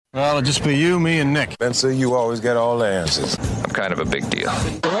Well, it'll just be you, me, and Nick. Spencer, you always get all the answers. I'm kind of a big deal.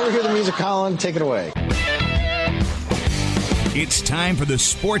 If you ever hear the music, Colin, take it away. It's time for the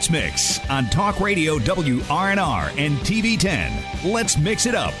Sports Mix on Talk Radio WRNR and TV10. Let's mix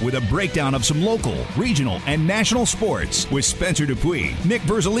it up with a breakdown of some local, regional, and national sports with Spencer Dupuis, Nick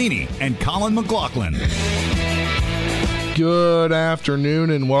Verzolini, and Colin McLaughlin. Good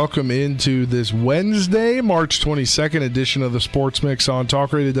afternoon and welcome into this Wednesday, March 22nd edition of the Sports Mix on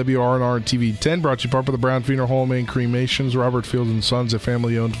Talk Radio WRNR and TV10, brought to you part by the Brown Funeral Home and Cremations. Robert Field and Sons, a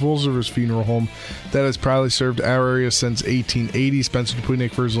family-owned full-service funeral home that has proudly served our area since 1880. Spencer Dupuis,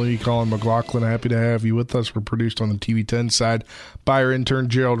 Nick Verzolini, Colin McLaughlin, happy to have you with us. We're produced on the TV10 side by our intern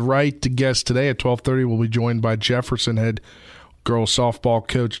Gerald Wright. The guest today at 12:30 will be joined by Jefferson head girls softball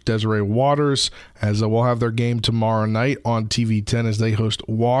coach Desiree Waters, as we'll have their game tomorrow night on TV10 as they host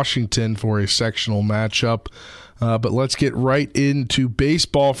Washington for a sectional matchup. But let's get right into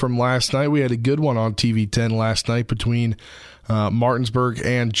baseball from last night. We had a good one on TV10 last night between Martinsburg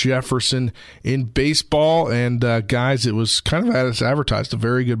and Jefferson in baseball. And guys, it was kind of as advertised, a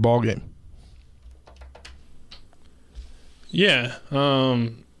very good ball game. Yeah,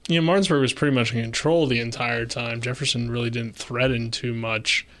 Martinsburg was pretty much in control the entire time. Jefferson really didn't threaten too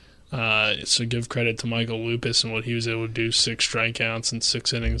much. So give credit to Michael Lupus and what he was able to do, 6 strikeouts and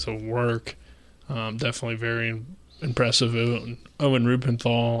 6 innings of work. Definitely very impressive. Owen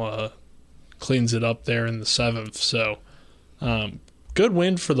Rubenthal cleans it up there in the 7th. So good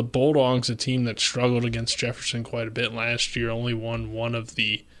win for the Bulldogs, a team that struggled against Jefferson quite a bit last year. Only won one of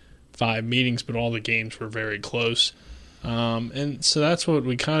the 5 meetings, but all the games were very close. And so that's what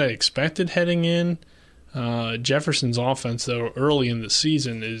we kind of expected heading in. Jefferson's offense, though, early in the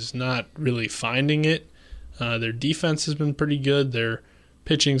season is not really finding it. Their defense has been pretty good. Their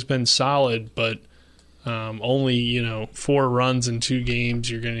pitching's been solid, but only 4 runs in 2 games.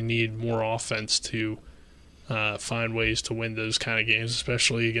 You're going to need more offense to find ways to win those kind of games,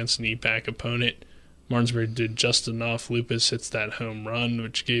 especially against an EPAC opponent. Martinsburg did just enough. Lupus hits that home run,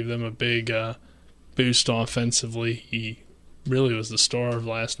 which gave them a big boost offensively. He really was the star of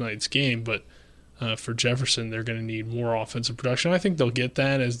last night's game, but for Jefferson, they're going to need more offensive production. I think they'll get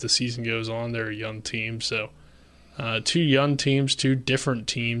that as the season goes on. They're a young team, so 2 young teams, 2 different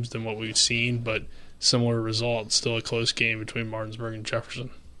teams than what we've seen, but similar results. Still a close game between Martinsburg and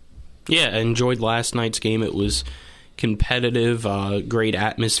Jefferson. Yeah, I enjoyed last night's game. It was competitive, great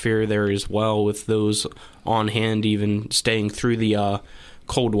atmosphere there as well with those on hand, even staying through the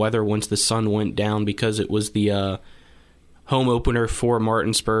cold weather once the sun went down, because it was the home opener for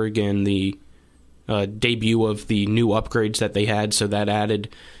Martinsburg and the debut of the new upgrades that they had, so that added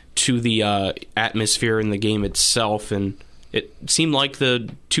to the atmosphere in the game itself. And it seemed like the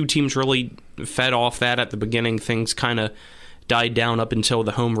 2 teams really fed off that at the beginning. Things kind of died down up until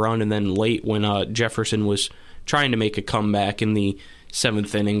the home run, and then late when Jefferson was trying to make a comeback in the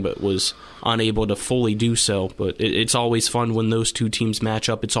 7th inning, but was unable to fully do so. But it's always fun when those 2 teams match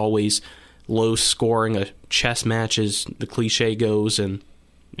up. It's always low scoring, a chess match as the cliche goes, and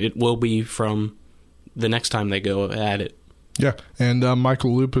it will be from the next time they go at it. Yeah, and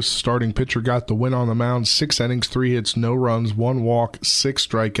Michael Lupus, starting pitcher, got the win on the mound. 6 innings, 3 hits, no runs, 1 walk, 6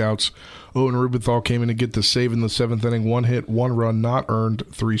 strikeouts. Owen Rubenthal came in to get the save in the 7th inning. 1 hit, 1 run, not earned,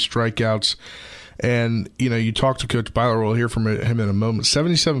 3 strikeouts. And, you talk to Coach Byler, we'll hear from him in a moment.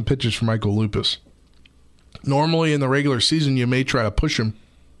 77 pitches for Michael Lupus. Normally in the regular season, you may try to push him,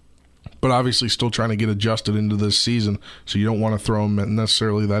 but obviously still trying to get adjusted into this season, so you don't want to throw him in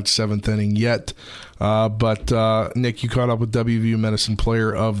necessarily that 7th inning yet. But Nick, you caught up with WVU Medicine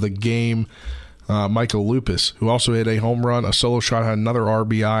Player of the Game, Michael Lupus, who also hit a home run, a solo shot, had another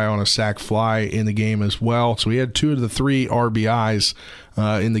RBI on a sac fly in the game as well. So he had 2 of the 3 RBIs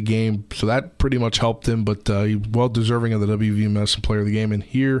in the game, so that pretty much helped him, but he's well deserving of the WVU Medicine Player of the Game. And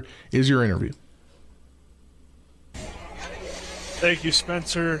here is your interview. Thank you,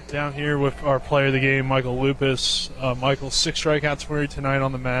 Spencer. Down here with our player of the game, Michael Lupus. Michael, 6 strikeouts for you tonight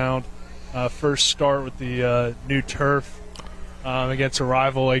on the mound. First start with the new turf against a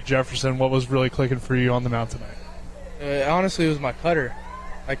rival like Jefferson. What was really clicking for you on the mound tonight? Honestly, it was my cutter.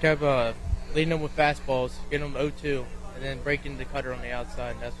 I kept leading them with fastballs, getting them 0-2, and then breaking the cutter on the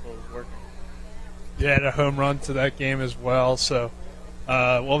outside, and that's what was working. You had a home run to that game as well. So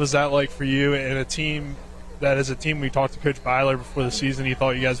what was that like for you and a team that is a team we talked to Coach Byler before the season. He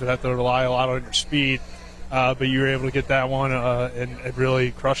thought you guys would have to rely a lot on your speed, but you were able to get that one and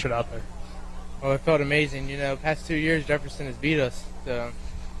really crush it out there. Well, it felt amazing. Past 2 years, Jefferson has beat us, so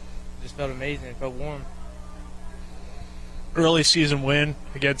it just felt amazing. It felt warm. Early season win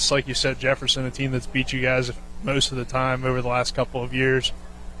against, like you said, Jefferson, a team that's beat you guys most of the time over the last couple of years.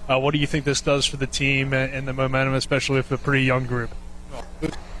 What do you think this does for the team and the momentum, especially with a pretty young group?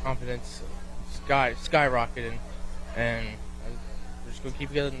 Confidence skyrocketing, and we're just going to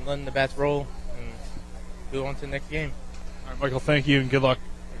keep letting the bats roll and go on to the next game. All right, Michael, thank you and good luck.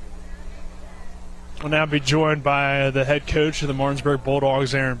 We'll now be joined by the head coach of the Martinsburg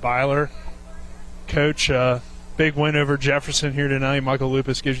Bulldogs, Aaron Byler. Coach, big win over Jefferson here tonight. Michael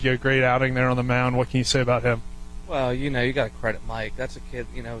Lupus gives you a great outing there on the mound. What can you say about him? Well, you got to credit Mike. That's a kid,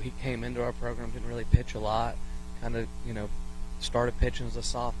 he came into our program, didn't really pitch a lot, kind of, started pitching as a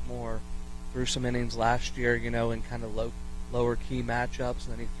sophomore, threw some innings last year, in kind of lower key matchups,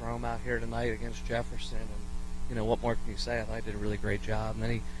 and then he threw him out here tonight against Jefferson. And, what more can you say? I thought he did a really great job.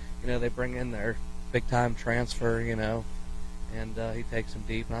 And then they bring in their big-time transfer, and he takes him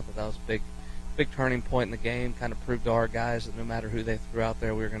deep. And I thought that was a big turning point in the game, kind of proved to our guys that no matter who they threw out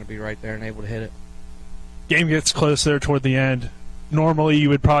there, we were going to be right there and able to hit it. Game gets close there toward the end. Normally you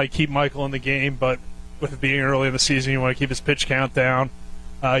would probably keep Michael in the game, but with it being early in the season, you want to keep his pitch count down.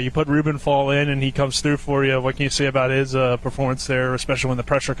 You put Rubenfall in, and he comes through for you. What can you say about his performance there, especially when the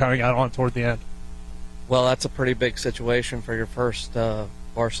pressure kind of got on toward the end? Well, that's a pretty big situation for your first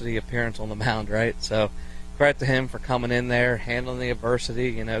varsity appearance on the mound, right? So credit to him for coming in there, handling the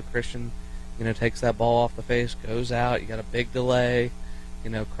adversity. Christian, takes that ball off the face, goes out. You got a big delay.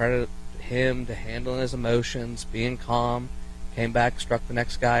 Credit him to handling his emotions, being calm, came back, struck the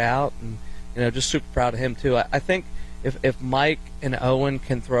next guy out, and just super proud of him too. I think if Mike and Owen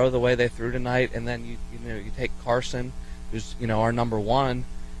can throw the way they threw tonight, and then you take Carson, who's our number one,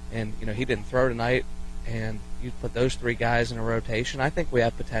 and he didn't throw tonight, and you put those three guys in a rotation, I think we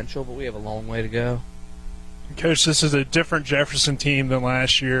have potential, but we have a long way to go. Coach, this is a different Jefferson team than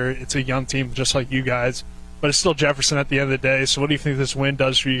last year. It's a young team just like you guys, but it's still Jefferson at the end of the day. So what do you think this win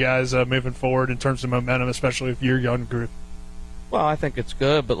does for you guys moving forward in terms of momentum, especially with your young group? Well, I think it's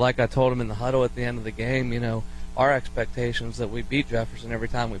good, but like I told him in the huddle at the end of the game, our expectation is that we beat Jefferson every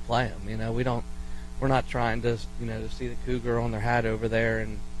time we play them. We're not trying to, to see the cougar on their hat over there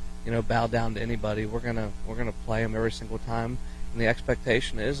and, bow down to anybody. We're gonna play them every single time, and the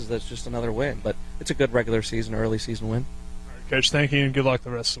expectation is that it's just another win. But it's a good regular season, early season win. All right, Coach, thank you, and good luck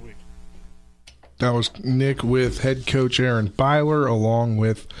the rest of the week. That was Nick with head coach Aaron Byler, along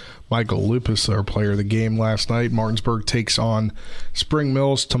with Michael Lupus, our player of the game last night. Martinsburg takes on Spring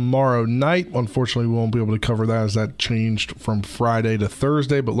Mills tomorrow night. Unfortunately, we won't be able to cover that as that changed from Friday to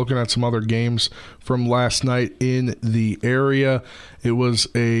Thursday. But looking at some other games from last night in the area, it was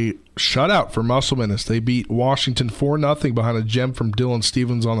a shutout for Musselman as they beat Washington 4-0 behind a gem from Dylan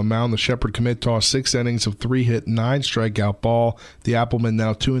Stevens on the mound. The Shepherd commit tossed 6 innings of 3-hit, 9-strikeout ball. The Applemen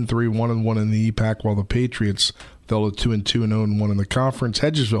now 2-3, 1-1 in the EPAC, while the Patriots fell to 2-2 and 0-1 in the conference.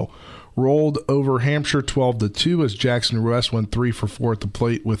 Hedgesville rolled over Hampshire 12-2 as Jackson Ruess went 3 for 4 at the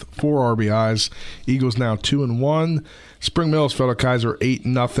plate with 4 RBIs. Eagles now 2-1. Spring Mills fell to Kaiser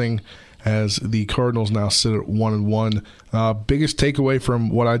 8-0 as the Cardinals now sit at 1-1. Biggest takeaway from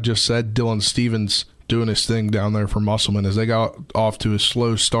what I just said, Dylan Stevens doing his thing down there for Musselman as they got off to a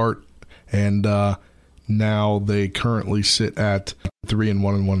slow start, and now they currently sit at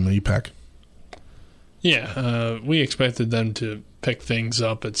 3-1 in the EPAC. Yeah, we expected them to pick things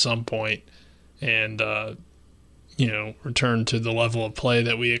up at some point and, return to the level of play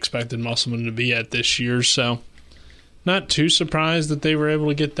that we expected Musselman to be at this year. So not too surprised that they were able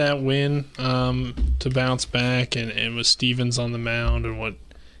to get that win to bounce back, and with Stevens on the mound and what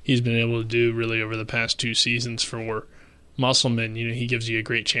he's been able to do really over the past 2 seasons for Musselman, he gives you a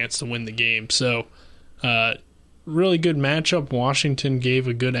great chance to win the game. So really good matchup. Washington gave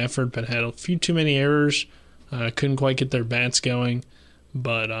a good effort but had a few too many errors. Couldn't quite get their bats going.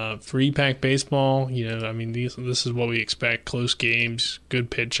 But for EPAC baseball, this is what we expect. Close games,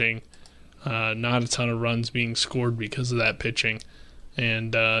 good pitching. Not a ton of runs being scored because of that pitching,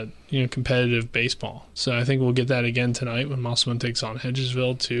 and competitive baseball. So I think we'll get that again tonight when Musselman takes on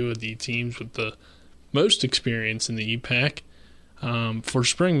Hedgesville, 2 of the teams with the most experience in the EPAC. For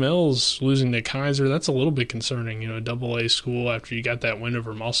Spring Mills losing to Kaiser, that's a little bit concerning. A AA school after you got that win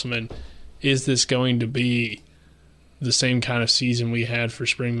over Musselman. Is this going to be the same kind of season we had for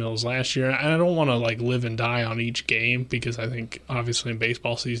Spring Mills last year? I don't want to live and die on each game because I think obviously in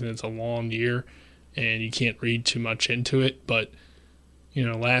baseball season it's a long year and you can't read too much into it. But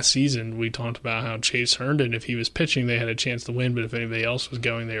last season we talked about how Chase Herndon, if he was pitching, they had a chance to win, but if anybody else was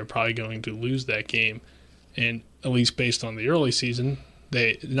going, they were probably going to lose that game. And at least based on the early season,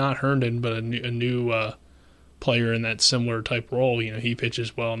 not Herndon, but a new player in that similar type role. He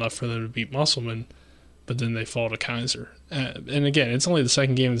pitches well enough for them to beat Musselman. but then they fall to Kaiser. And again, it's only the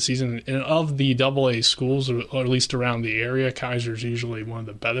second game of the season. And of the AA schools, or at least around the area, Kaiser's usually one of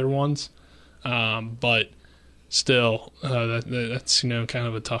the better ones. But still, that's kind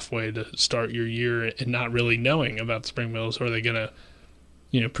of a tough way to start your year and not really knowing about Spring Mills. Are they going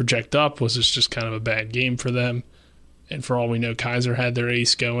to project up? Was this just kind of a bad game for them? And for all we know, Kaiser had their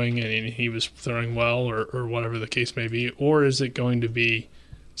ace going and he was throwing well, or whatever the case may be. Or is it going to be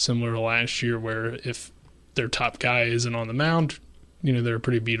similar to last year, where if their top guy isn't on the mound, they're a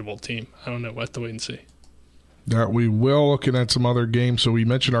pretty beatable team? I don't know. We'll have to wait and see. We will. Looking at some other games. So we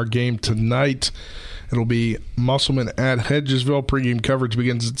mentioned our game tonight. It'll be Musselman at Hedgesville. Pregame coverage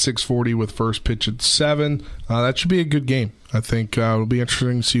begins at 6:40 with first pitch at 7. That should be a good game. I think it'll be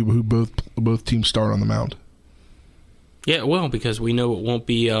interesting to see who both teams start on the mound. Yeah, it will, because we know it won't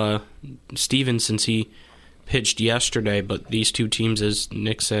be Stevens since he pitched yesterday, but these two teams, as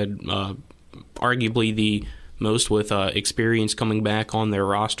Nick said, arguably the most with experience coming back on their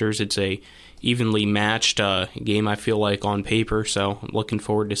rosters. It's a evenly matched game, I feel like, on paper, so I'm looking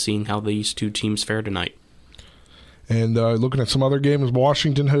forward to seeing how these two teams fare tonight. And looking at some other games,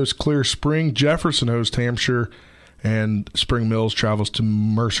 Washington hosts Clear Spring, Jefferson hosts Hampshire, and Spring Mills travels to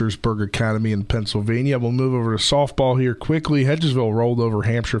Mercersburg Academy in Pennsylvania. We'll move over to softball here quickly. Hedgesville rolled over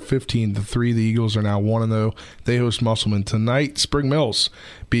Hampshire 15-3. The Eagles are now 1-0. They host Musselman tonight. Spring Mills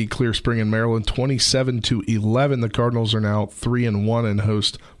beat Clear Spring in Maryland 27-11. The Cardinals are now 3-1 and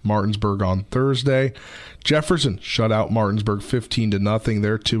host Martinsburg on Thursday. Jefferson shut out Martinsburg 15-0.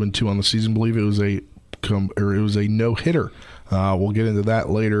 They're 2-2 on the season. I believe it was a no-hitter. We'll get into that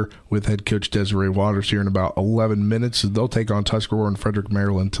later with head coach Desiree Waters here in about 11 minutes. They'll take on Tuscarora and Frederick,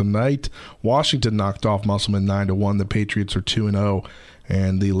 Maryland tonight. Washington knocked off Musselman 9-1. The Patriots are 2-0,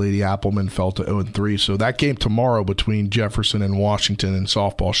 and the Lady Applemen fell to 0-3. So that game tomorrow between Jefferson and Washington in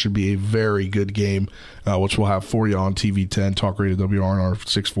softball should be a very good game, which we'll have for you on TV 10, Talk Radio WRNR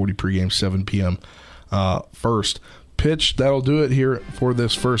 640 pregame, 7 p.m. First pitch. That'll do it here for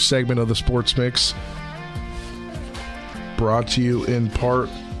this first segment of the Sports Mix. Brought to you in part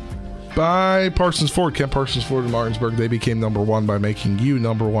by Parsons Ford. Kent Parsons Ford in Martinsburg. They became number one by making you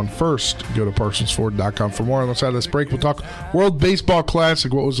number one first. Go to ParsonsFord.com for more. On the side of this break, we'll talk World Baseball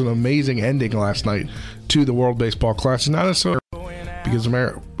Classic. What was an amazing ending last night to the World Baseball Classic. Not necessarily because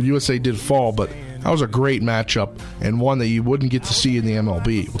USA did fall, but that was a great matchup and one that you wouldn't get to see in the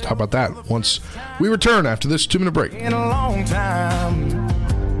MLB. We'll talk about that once we return after this 2-minute break. In a long time.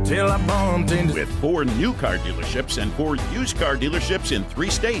 With 4 new car dealerships and 4 used car dealerships in 3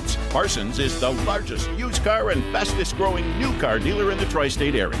 states, Parsons is the largest used car and fastest growing new car dealer in the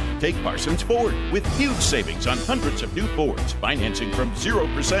tri-state area. Take Parsons Ford with huge savings on hundreds of new Fords, financing from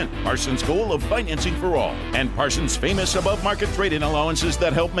 0%, Parsons' goal of financing for all, and Parsons' famous above-market trade-in allowances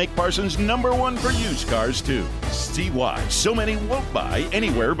that help make Parsons number one for used cars too. See why so many won't buy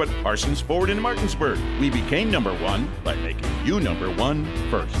anywhere but Parsons Ford in Martinsburg. We became number one by making you number one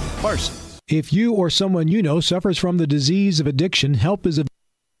first. Parsons. If you or someone you know suffers from the disease of addiction, help is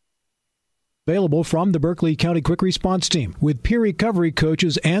available from the Berkeley County Quick Response Team with peer recovery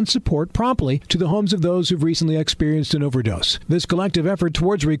coaches and support promptly to the homes of those who've recently experienced an overdose. This collective effort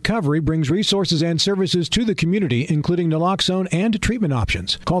towards recovery brings resources and services to the community, including naloxone and treatment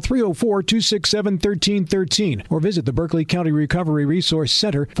options. Call 304-267-1313 or visit the Berkeley County Recovery Resource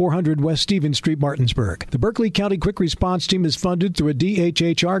Center, 400 West Stevens Street, Martinsburg. The Berkeley County Quick Response Team is funded through a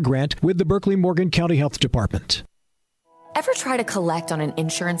DHHR grant with the Berkeley Morgan County Health Department. Ever try to collect on an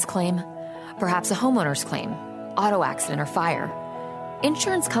insurance claim? Perhaps a homeowner's claim, auto accident, or fire.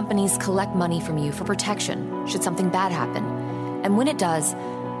 Insurance companies collect money from you for protection should something bad happen. And when it does,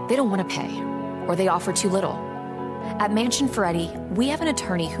 they don't want to pay, or they offer too little. At Mansion Ferretti, we have an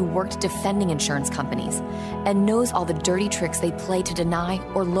attorney who worked defending insurance companies and knows all the dirty tricks they play to deny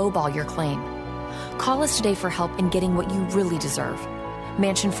or lowball your claim. Call us today for help in getting what you really deserve.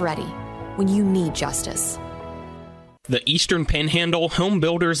 Mansion Ferretti, when you need justice. The Eastern Panhandle Home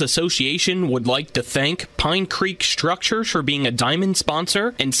Builders Association would like to thank Pine Creek Structures for being a diamond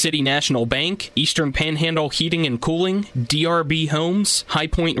sponsor, and City National Bank, Eastern Panhandle Heating and Cooling, DRB Homes, High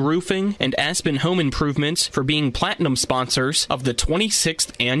Point Roofing, and Aspen Home Improvements for being platinum sponsors of the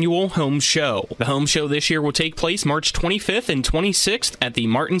 26th Annual Home Show. The Home Show this year will take place March 25th and 26th at the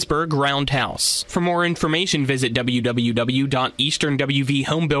Martinsburg Roundhouse. For more information, visit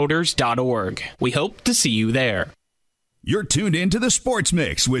www.easternwvhomebuilders.org. We hope to see you there. You're tuned in to the Sports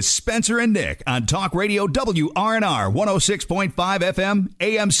Mix with Spencer and Nick on Talk Radio WRNR 106.5 FM,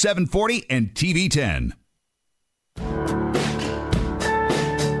 AM 740, and TV 10.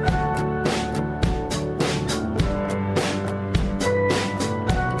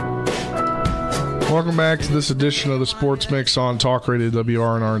 Welcome back to this edition of the Sports Mix on Talk Radio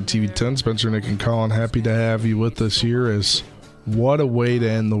WRNR and TV10. Spencer, Nick, and Colin, happy to have you with us here. As what a way to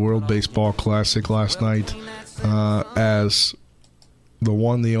end the World Baseball Classic last night, as the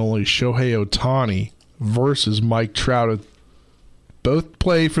one, the only Shohei Ohtani versus Mike Trout. Both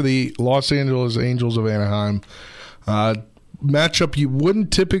play for the Los Angeles Angels of Anaheim. Matchup you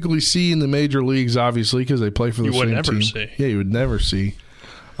wouldn't typically see in the major leagues, obviously, because they play for the same team. You would never see. Yeah, you would never see.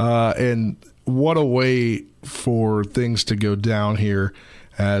 And what a way for things to go down here,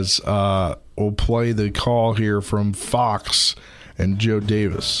 as we'll play the call here from Fox and Joe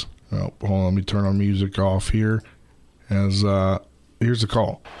Davis. Oh, hold on, let me turn our music off here. As here's the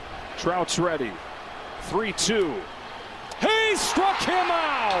call. Trout's ready. 3-2. He struck him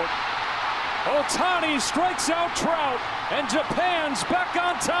out. Ohtani strikes out Trout, and Japan's back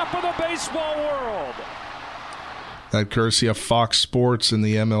on top of the baseball world. That courtesy of Fox Sports and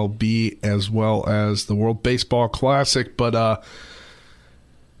the MLB, as well as the World Baseball Classic. But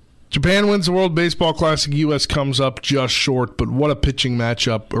Japan wins the World Baseball Classic. U.S. comes up just short. But what a pitching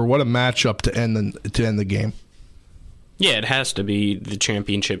matchup, or what a matchup to end the game. Yeah, it has to be the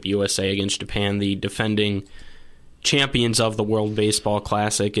championship USA against Japan, the defending champions of the World Baseball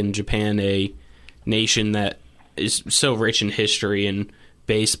Classic, and Japan, a nation that is so rich in history and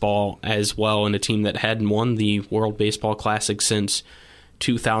baseball as well, and a team that hadn't won the World Baseball Classic since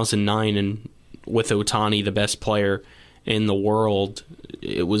 2009, and with Ohtani, the best player in the world,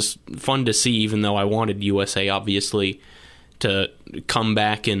 it was fun to see, even though I wanted USA, obviously, to come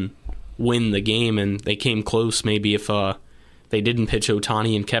back and win the game, and they came close. Maybe if they didn't pitch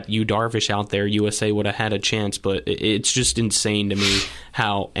Ohtani and kept Yu Darvish out there, USA would have had a chance, but it's just insane to me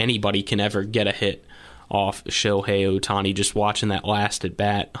how anybody can ever get a hit off Shohei Ohtani. Just watching that last at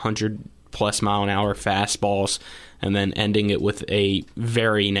bat, 100+ mile an hour fastballs, and then ending it with a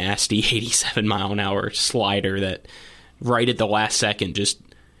very nasty 87 mile an hour slider that right at the last second just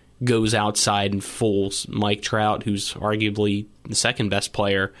goes outside and fools Mike Trout, who's arguably the second best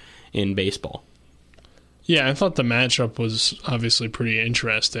player in baseball. Yeah, I thought the matchup was obviously pretty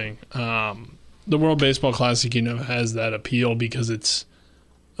interesting. The World Baseball Classic, has that appeal because it's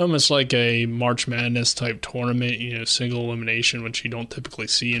almost like a March Madness type tournament, single elimination, which you don't typically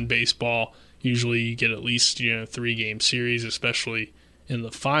see in baseball. Usually you get at least, 3-game series, especially in the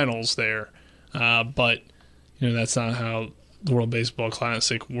finals there. But, that's not how the World Baseball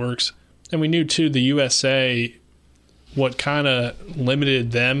Classic works. And we knew, too, the USA, what kind of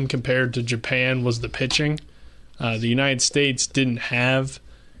limited them compared to Japan was the pitching. The United States didn't have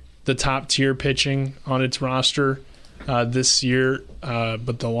the top-tier pitching on its roster this year,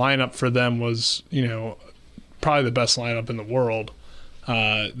 but the lineup for them was, probably the best lineup in the world.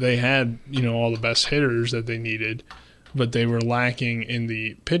 They had, all the best hitters that they needed, but they were lacking in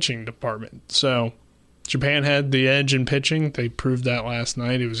the pitching department. So Japan had the edge in pitching. They proved that last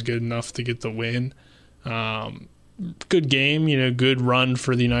night. It was good enough to get the win. Good game, good run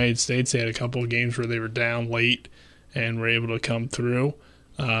for the United States. They had a couple of games where they were down late and were able to come through.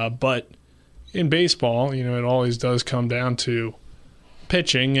 But in baseball, it always does come down to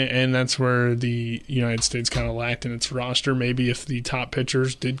pitching, and that's where the United States kind of lacked in its roster. Maybe if the top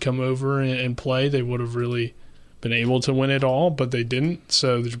pitchers did come over and play, they would have really been able to win it all, but they didn't.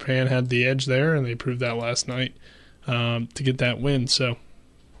 So Japan had the edge there, and they proved that last night to get that win. So,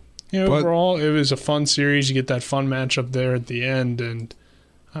 overall, it was a fun series. You get that fun matchup there at the end, and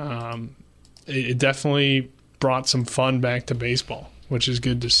it definitely brought some fun back to baseball, which is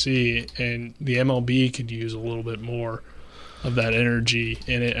good to see. And the MLB could use a little bit more of that energy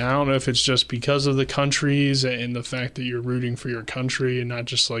in it. And I don't know if it's just because of the countries and the fact that you're rooting for your country and not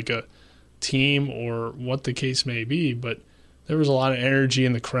just like a team or what the case may be, but there was a lot of energy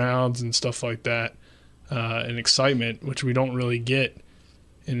in the crowds and stuff like that, and excitement, which we don't really get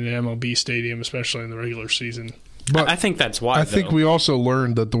in an MLB stadium, especially in the regular season. But I think that's why, I think we also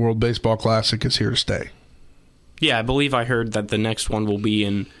learned that the World Baseball Classic is here to stay. Yeah, I believe I heard that the next one will be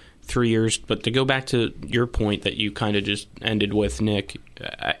in 3 years. But to go back to your point that you kind of just ended with, Nick,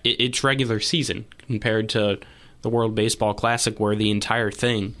 it's regular season compared to the World Baseball Classic, where the entire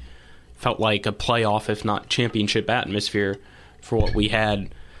thing felt like a playoff, if not championship atmosphere for what we had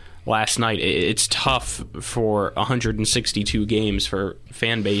last night. It's tough for 162 games for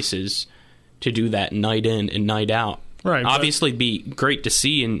fan bases to do that night in and night out. Right. Obviously, it'd be great to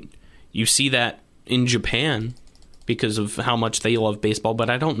see, and you see that in Japan because of how much they love baseball, but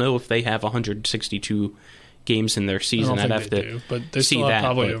I don't know if they have 162 games in their season. I'd have to do, but they see still have that.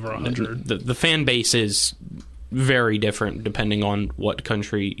 Probably over 100. The fan base is very different depending on what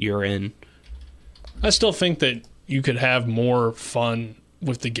country you're in. I still think that you could have more fun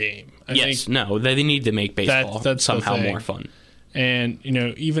with the game. I yes, think no, they need to make baseball that's somehow more fun. And,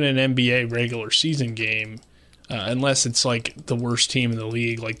 even an NBA regular season game, unless it's like the worst team in the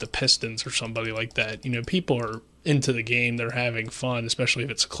league, like the Pistons or somebody like that, people are into the game. They're having fun, especially if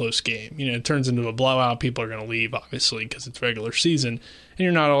it's a close game. It turns into a blowout. People are going to leave, obviously, because it's regular season. And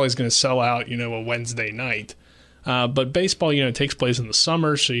you're not always going to sell out, a Wednesday night. But baseball, takes place in the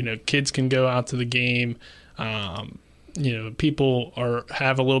summer, so, kids can go out to the game. People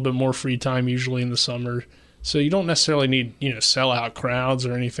have a little bit more free time usually in the summer. So you don't necessarily need, sellout crowds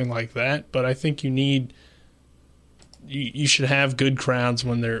or anything like that. But I think you should have good crowds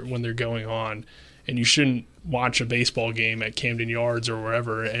when they're going on. And you shouldn't watch a baseball game at Camden Yards or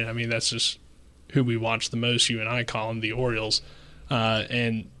wherever. And, I mean, that's just who we watch the most, you and I, Colin, the Orioles.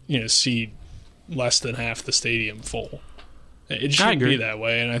 And, see less than half the stadium full. It shouldn't be that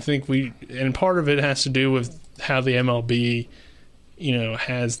way. And I think and part of it has to do with how the MLB,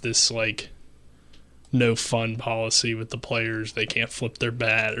 has this, like, no fun policy with the players. They can't flip their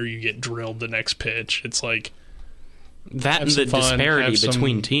bat or you get drilled the next pitch. It's like that and the disparity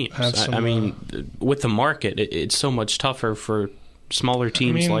between teams. I mean, with the market, it's so much tougher for smaller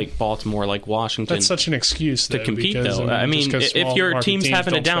teams like Baltimore, like Washington. That's such an excuse to compete, because, though. I mean, if your team's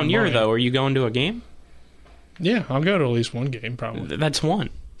having a down year, though, are you going to a game? Yeah, I'll go to at least one game, probably. That's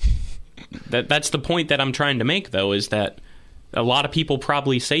one. That's the point that I'm trying to make, though, is that a lot of people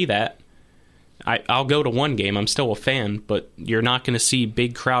probably say that. I'll go to one game. I'm still a fan, but you're not going to see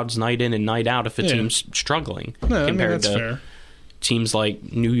big crowds night in and night out if a team's struggling compared to fair. Teams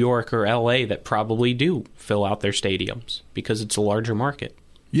like New York or LA that probably do fill out their stadiums because it's a larger market.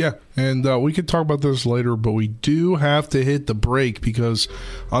 Yeah, and we could talk about this later, but we do have to hit the break because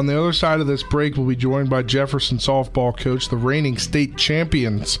on the other side of this break, we'll be joined by Jefferson softball coach, the reigning state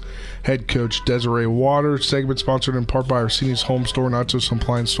champions, head coach Desiree Waters. Segment sponsored in part by Orsini's Home Store, not just some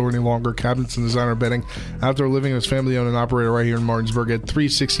appliance store any longer. Cabinets and designer bedding. Outdoor living is family owned and operated right here in Martinsburg at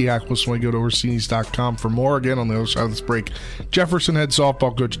 360 Hackles. When you go to Orsini's.com for more. Again, on the other side of this break, Jefferson head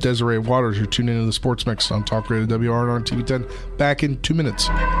softball coach Desiree Waters. You're tuned into the Sports Mix on Talk Radio WRNR and TV 10. Back in 2 minutes.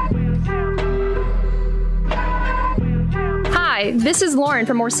 Hi, this is Lauren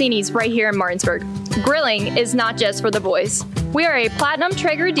from Orsini's right here in Martinsburg. Grilling is not just for the boys. We are a Platinum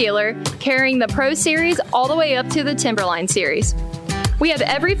Traeger dealer carrying the Pro Series all the way up to the Timberline Series. We have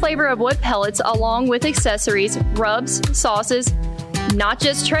every flavor of wood pellets along with accessories, rubs, sauces. Not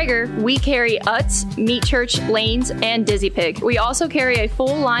just Traeger, we carry Utz, Meat Church, Lanes, and Dizzy Pig. We also carry a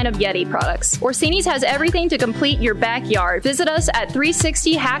full line of Yeti products. Orsini's has everything to complete your backyard. Visit us at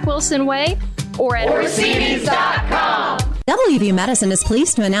 360 Hack Wilson Way or at Orsini's.com. WVU Medicine is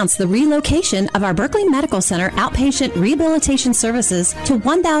pleased to announce the relocation of our Berkeley Medical Center outpatient rehabilitation services to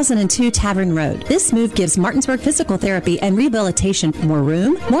 1002 Tavern Road. This move gives Martinsburg Physical Therapy and Rehabilitation more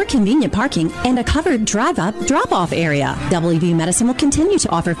room, more convenient parking, and a covered drive-up, drop-off area. WVU Medicine will continue to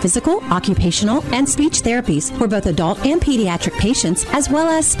offer physical, occupational, and speech therapies for both adult and pediatric patients, as well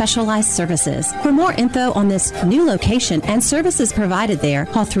as specialized services. For more info on this new location and services provided there,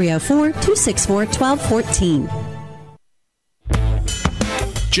 call 304-264-1214.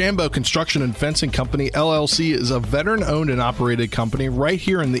 Jambo Construction and Fencing Company, LLC, is a veteran-owned and operated company right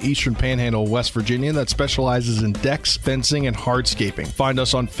here in the Eastern Panhandle of West Virginia that specializes in decks, fencing, and hardscaping. Find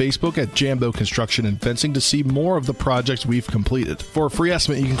us on Facebook at Jambo Construction and Fencing to see more of the projects we've completed. For a free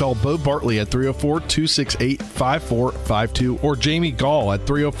estimate, you can call Bo Bartley at 304-268-5452 or Jamie Gall at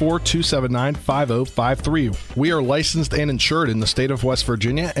 304-279-5053. We are licensed and insured in the state of West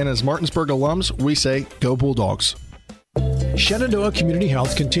Virginia, and as Martinsburg alums, we say, go Bulldogs. Shenandoah Community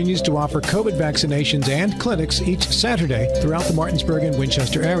Health continues to offer COVID vaccinations and clinics each Saturday throughout the Martinsburg and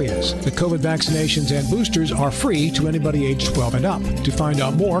Winchester areas. The COVID vaccinations and boosters are free to anybody aged 12 and up. To find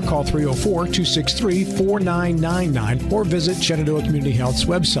out more, call 304-263-4999 or visit Shenandoah Community Health's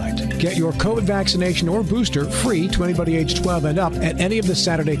website. Get your COVID vaccination or booster free to anybody aged 12 and up at any of the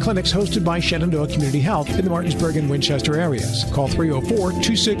Saturday clinics hosted by Shenandoah Community Health in the Martinsburg and Winchester areas. Call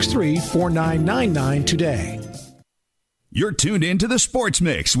 304-263-4999 today. You're tuned in to the Sports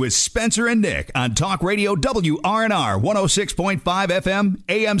Mix with Spencer and Nick on Talk Radio WRNR 106.5 FM,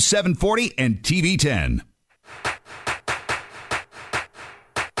 AM 740, and TV 10.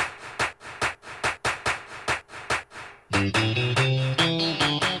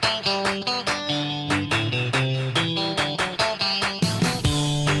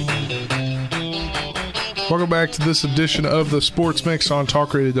 Welcome back to this edition of the Sports Mix on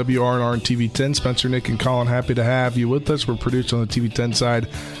Talk Radio WRNR and TV 10. Spencer, Nick, and Colin, happy to have you with us. We're produced on the TV 10 side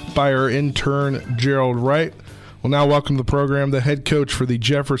by our intern, Gerald Wright. We'll now welcome to the program the head coach for the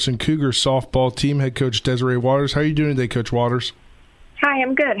Jefferson Cougars softball team, head coach Desiree Waters. How are you doing today, Coach Waters? Hi,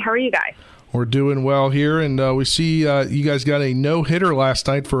 I'm good. How are you guys? We're doing well here, and we see you guys got a no-hitter last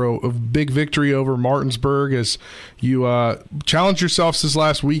night for a big victory over Martinsburg as you challenged yourselves this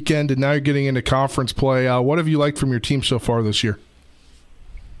last weekend, and now you're getting into conference play. What have you liked from your team so far this year?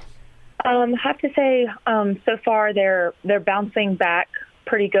 I have to say, so far they're bouncing back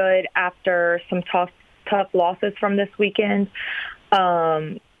pretty good after some tough losses from this weekend.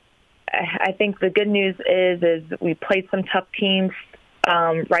 I think the good news is we played some tough teams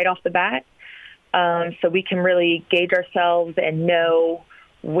right off the bat, so we can really gauge ourselves and know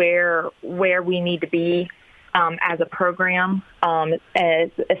where we need to be as a program,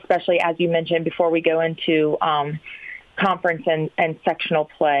 especially as you mentioned before we go into conference and sectional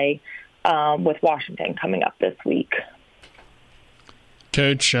play with Washington coming up this week.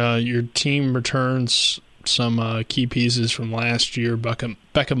 Coach, your team returns some key pieces from last year.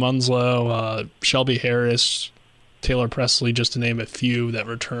 Becca Munslow, Shelby Harris, Taylor Presley, just to name a few that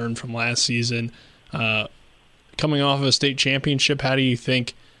returned from last season. Coming off of a state championship, how do you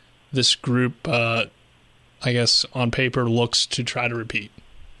think this group, I guess, on paper looks to try to repeat?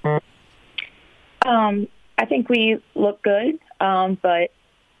 I think we look good, but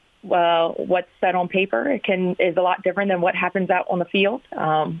what's said on paper is a lot different than what happens out on the field.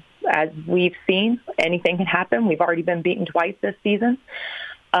 As we've seen, anything can happen. We've already been beaten twice this season.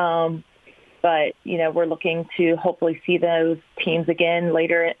 But, we're looking to hopefully see those teams again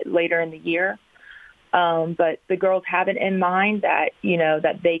later in the year. But the girls have it in mind that,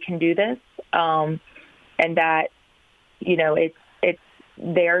 that they can do this, and that, it's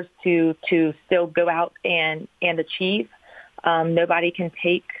theirs to still go out and achieve. Nobody can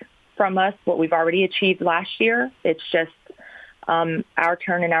take from us what we've already achieved last year. It's just our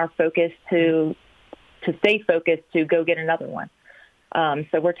turn and our focus to stay focused to go get another one.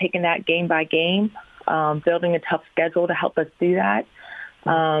 So we're taking that game by game, building a tough schedule to help us do that,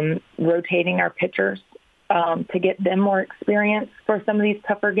 rotating our pitchers to get them more experience for some of these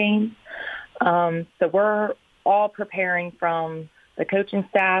tougher games. So we're all preparing from the coaching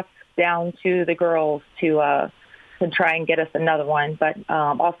staff down to the girls to try and get us another one, but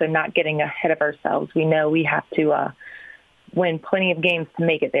also not getting ahead of ourselves. We know we have to win plenty of games to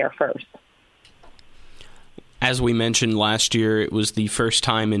make it there first. As we mentioned last year, it was the first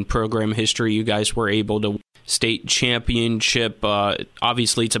time in program history you guys were able to state championship.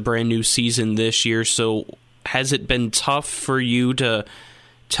 Obviously, it's a brand new season this year, so has it been tough for you to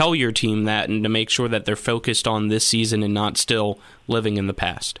tell your team that and to make sure that they're focused on this season and not still living in the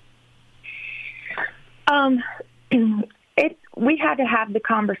past? We had to have the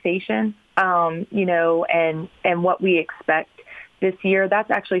conversation, and what we expect this year. That's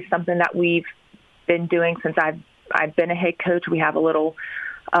actually something that we've been doing since I've been a head coach. We have a little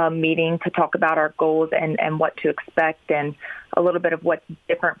meeting to talk about our goals and what to expect, and a little bit of what's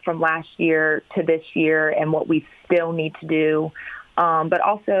different from last year to this year and what we still need to do. But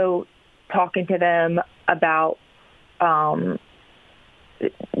also talking to them about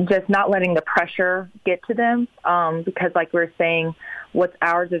just not letting the pressure get to them, because like we were saying, what's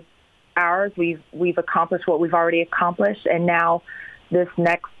ours is ours. We've accomplished what we've already accomplished, and now this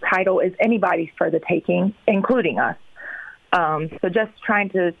next title is anybody's for the taking, including us. So just trying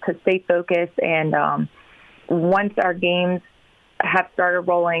to stay focused, and once our games have started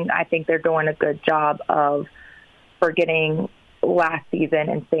rolling, I think they're doing a good job of forgetting last season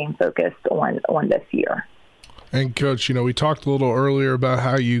and staying focused on this year. And, Coach, we talked a little earlier about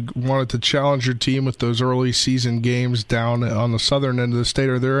how you wanted to challenge your team with those early season games down on the southern end of the state.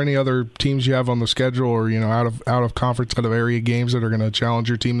 Are there any other teams you have on the schedule or, out of conference, out of area games that are going to challenge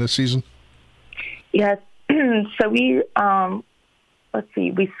your team this season? Yes. So we,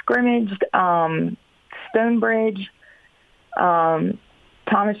 we scrimmaged Stonebridge,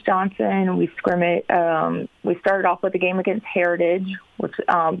 Thomas Johnson. We started off with a game against Heritage, which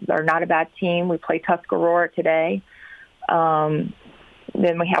are not a bad team. We play Tuscarora today. Then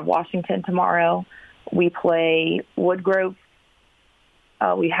we have Washington tomorrow. We play Woodgrove.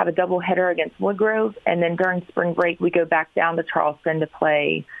 We have a doubleheader against Woodgrove, and then during spring break we go back down to Charleston to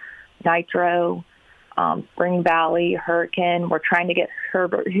play Nitro, Spring Valley, Hurricane. We're trying to get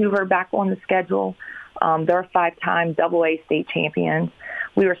Hoover back on the schedule. They're 5-time AA state champions.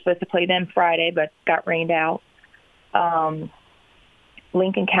 We were supposed to play them Friday, but got rained out.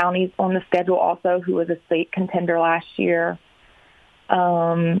 Lincoln County's on the schedule also, who was a state contender last year.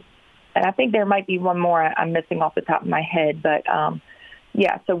 And I think there might be one more I'm missing off the top of my head, but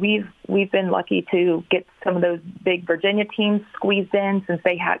so we've been lucky to get some of those big Virginia teams squeezed in since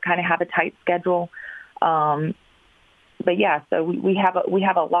they kind of have a tight schedule. But so we have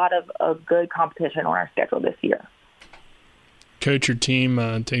a lot of good competition on our schedule this year. Coach, your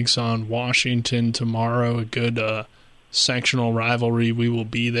team takes on Washington tomorrow, a good sectional rivalry. We will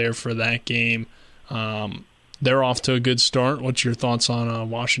be there for that game. They're off to a good start. What's your thoughts on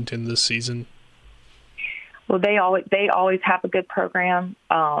Washington this season? Well, they always have a good program.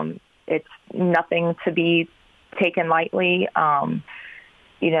 It's nothing to be taken lightly.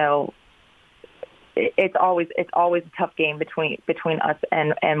 It's always a tough game between us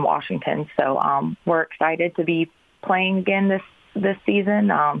and Washington. So we're excited to be playing again this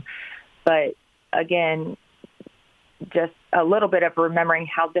season. But again, just a little bit of remembering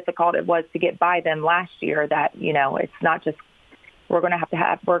how difficult it was to get by them last year. That it's not just we're going to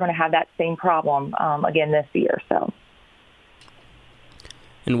have that same problem again this year. So.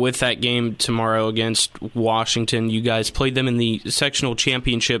 And with that game tomorrow against Washington, you guys played them in the sectional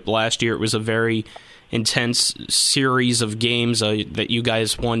championship last year. It was a very intense series of games that you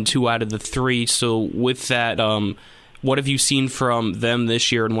guys won 2 out of the 3. So with that, what have you seen from them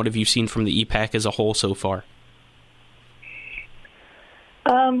this year, and what have you seen from the EPAC as a whole so far?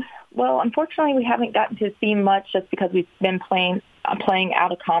 Well, unfortunately, we haven't gotten to see much just because we've been playing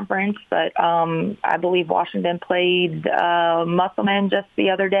out of conference. But I believe Washington played Musselman just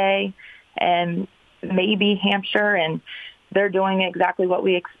the other day, and maybe Hampshire, and they're doing exactly what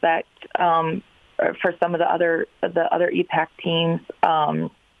we expect for some of the other EPAC teams.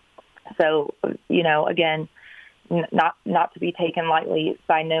 So again, not to be taken lightly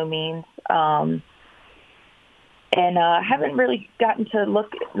by no means. And haven't really gotten to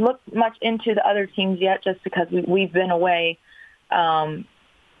look much into the other teams yet, just because we've been away. But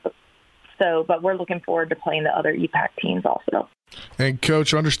we're looking forward to playing the other EPAC teams also. And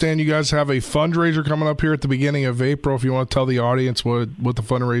Coach, I understand you guys have a fundraiser coming up here at the beginning of April. If you want to tell the audience what the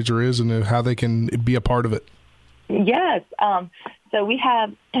fundraiser is and how they can be a part of it. Yes. So we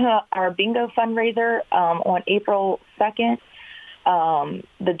have our bingo fundraiser on April 2nd.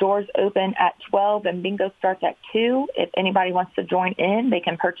 The doors open at 12 and bingo starts at 2. If anybody wants to join in, they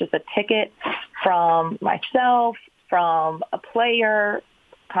can purchase a ticket from myself, from a player,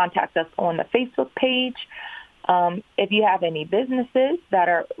 contact us on the Facebook page. If you have any businesses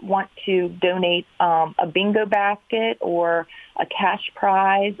that want to donate a bingo basket or a cash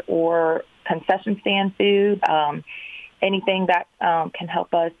prize or concession stand food, anything that can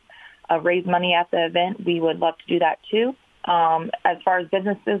help us raise money at the event, we would love to do that too. As far as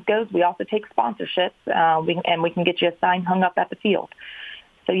businesses goes, we also take sponsorships, and we can get you a sign hung up at the field.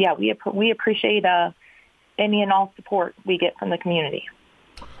 So yeah, we appreciate any and all support we get from the community.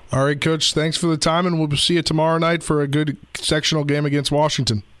 All right, Coach, thanks for the time, and we'll see you tomorrow night for a good sectional game against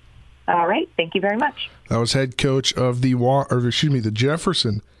Washington. All right, thank you very much. That was head coach of the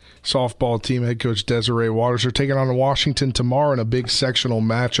Jefferson softball team, head coach Desiree Waters. Are taking on Washington tomorrow in a big sectional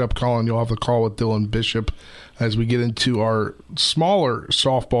matchup. Colin, you'll have the call with Dylan Bishop as we get into our smaller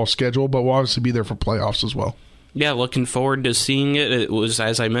softball schedule, but we'll obviously be there for playoffs as well. Yeah, looking forward to seeing it. It was,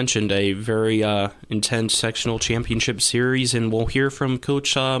 as I mentioned, a very intense sectional championship series, and we'll hear from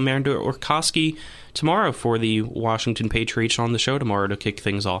Coach Miranda Orkoski tomorrow for the Washington Patriots on the show tomorrow to kick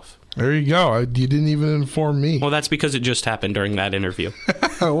things off. There you go. You didn't even inform me. Well, that's because it just happened during that interview.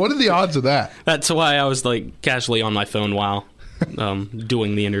 What are the odds of that? That's why I was casually on my phone while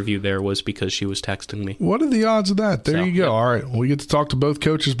doing the interview there, was because she was texting me. What are the odds of that? There you go. Yep. All right. We get to talk to both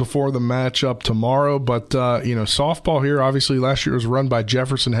coaches before the matchup tomorrow. But, softball here, obviously last year was run by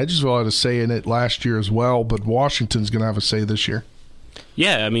Jefferson. Hedgesville had a say in it last year as well, but Washington's going to have a say this year.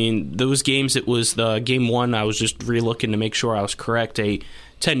 Yeah, I mean, those games, it was the game 1. I was just re-looking to make sure I was correct. A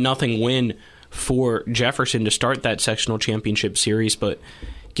 10-0 win for Jefferson to start that sectional championship series, but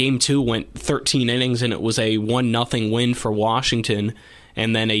Game 2 went 13 innings, and it was a 1-0 win for Washington,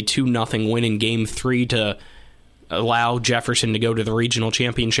 and then a 2-0 win in Game 3 to allow Jefferson to go to the regional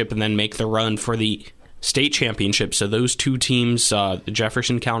championship and then make the run for the state championship. So those two teams, the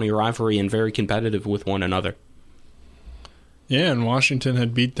Jefferson County rivalry, and very competitive with one another. Yeah, and Washington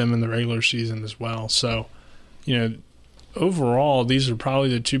had beat them in the regular season as well. So, overall, these are probably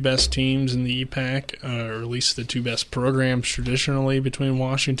the two best teams in the EPAC, or at least the two best programs traditionally between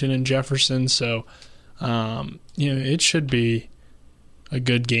Washington and Jefferson. So, it should be a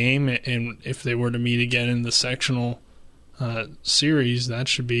good game. And if they were to meet again in the sectional series, that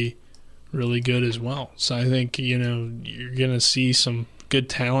should be really good as well. So I think, you're going to see some good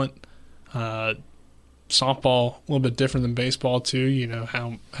talent. Softball, a little bit different than baseball too,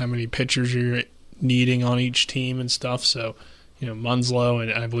 how many pitchers you're needing on each team and stuff. So, Munslow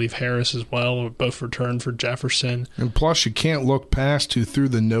and I believe Harris as well both returned for Jefferson. And plus, you can't look past who threw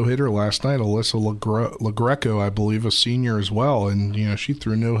the no-hitter last night, Alyssa LaGreco, I believe, a senior as well. And, she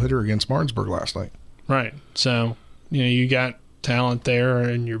threw a no-hitter against Martinsburg last night. Right. So, you got talent there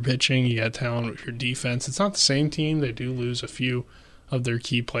in your pitching. You got talent with your defense. It's not the same team. They do lose a few of their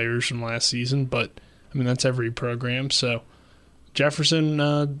key players from last season, but I mean that's every program. So Jefferson,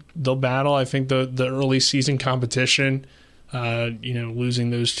 they'll battle. I think the early season competition, losing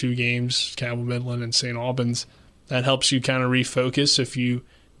those 2 games, Cabell Midland and St. Albans, that helps you kind of refocus if you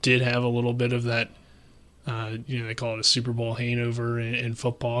did have a little bit of that, they call it a Super Bowl hangover in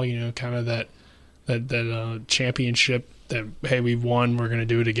football, kind of that championship that, hey, we've won, we're going to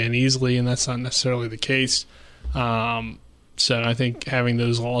do it again easily, and that's not necessarily the case. So I think having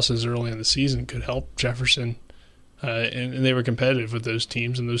those losses early in the season could help Jefferson. And they were competitive with those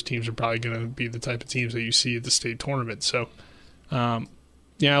teams, and those teams are probably going to be the type of teams that you see at the state tournament. So, I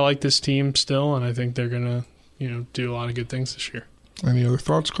like this team still, and I think they're going to, do a lot of good things this year. Any other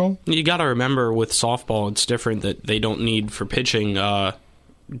thoughts, Colin? You got to remember with softball, it's different that they don't need for pitching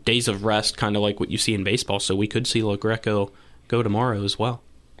days of rest, kind of like what you see in baseball. So we could see LaGreco go tomorrow as well.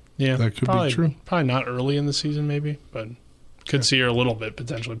 Yeah, that could be true. Probably not early in the season, maybe, but could see her a little bit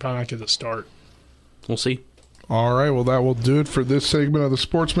potentially. Probably not get the start. We'll see. All right, well, that will do it for this segment of the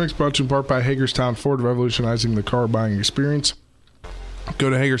Sports Mix, brought to you in part by Hagerstown Ford, revolutionizing the car buying experience. Go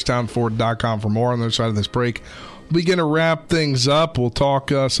to HagerstownFord.com for more on the other side of this break. We're going to wrap things up. We'll talk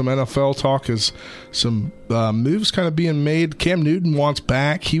some NFL talk as some moves kind of being made. Cam Newton wants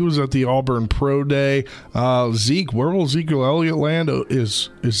back. He was at the Auburn Pro Day. Zeke, where will Ezekiel Elliott land? Is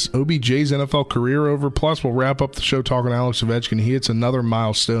OBJ's NFL career over? Plus, we'll wrap up the show talking to Alex Ovechkin. He hits another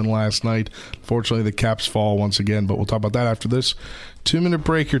milestone last night. Fortunately, the Caps fall once again, but we'll talk about that after this 2-minute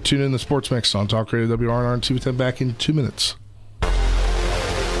break. You're tuning in the Sports Mix on Talk Radio WRNR and TV10 back in 2 minutes.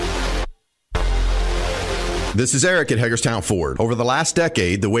 This is Eric at Hagerstown Ford. Over the last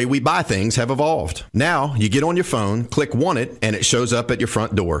decade, the way we buy things have evolved. Now, you get on your phone, click Want It, and it shows up at your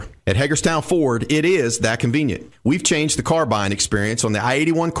front door. At Hagerstown Ford, it is that convenient. We've changed the car buying experience on the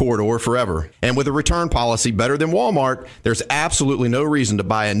I-81 corridor forever. And with a return policy better than Walmart, there's absolutely no reason to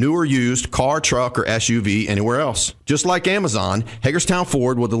buy a new or used car, truck, or SUV anywhere else. Just like Amazon, Hagerstown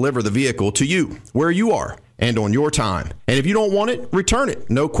Ford will deliver the vehicle to you, where you are, and on your time. And if you don't want it, return it.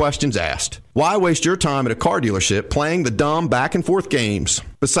 No questions asked. Why waste your time at a car dealership playing the dumb back and forth games?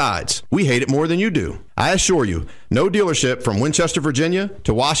 Besides, we hate it more than you do. I assure you, no dealership from Winchester, Virginia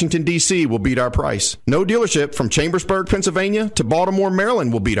to Washington, D.C. will beat our price. No dealership from Chambersburg, Pennsylvania to Baltimore,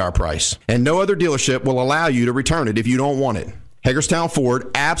 Maryland will beat our price. And no other dealership will allow you to return it if you don't want it. Hagerstown Ford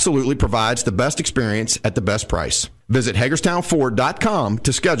absolutely provides the best experience at the best price. Visit HagerstownFord.com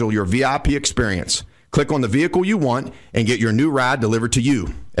to schedule your VIP experience. Click on the vehicle you want and get your new ride delivered to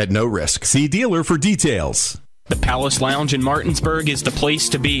you at no risk. See dealer for details. The Palace Lounge in Martinsburg is the place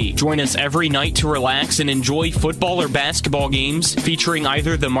to be. Join us every night to relax and enjoy football or basketball games featuring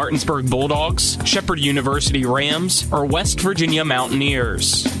either the Martinsburg Bulldogs, Shepherd University Rams, or West Virginia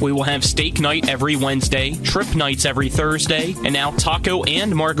Mountaineers. We will have steak night every Wednesday, trip nights every Thursday, and now taco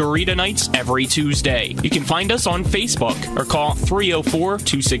and margarita nights every Tuesday. You can find us on Facebook or call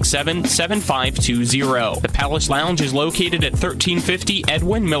 304-267-7520. The Palace Lounge is located at 1350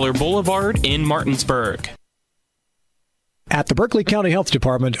 Edwin Miller Boulevard in Martinsburg. At the Berkeley County Health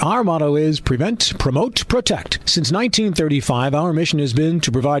Department, our motto is prevent, promote, protect. Since 1935, our mission has been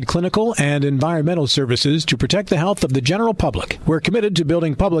to provide clinical and environmental services to protect the health of the general public. We're committed to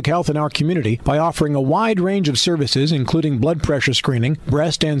building public health in our community by offering a wide range of services, including blood pressure screening,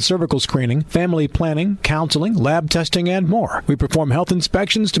 breast and cervical screening, family planning, counseling, lab testing, and more. We perform health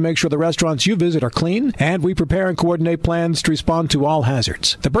inspections to make sure the restaurants you visit are clean, and we prepare and coordinate plans to respond to all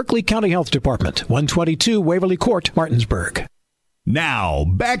hazards. The Berkeley County Health Department, 122 Waverly Court, Martinsburg. Now,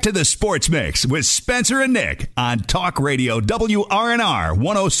 back to the Sports Mix with Spencer and Nick on Talk Radio WRNR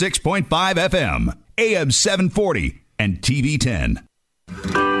 106.5 FM, AM 740, and TV 10.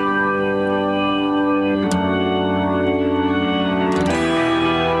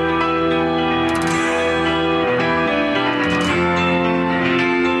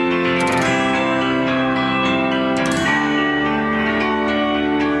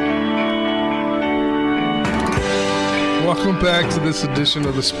 Welcome back to this edition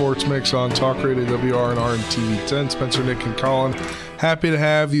of the Sports Mix on Talk Radio WRNR and TV 10. Spencer, Nick, and Colin, happy to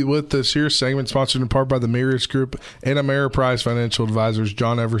have you with us here. Segment sponsored in part by the Marius Group and Ameriprise Financial Advisors,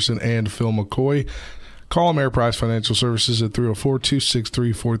 John Everson and Phil McCoy. Call Ameriprise Financial Services at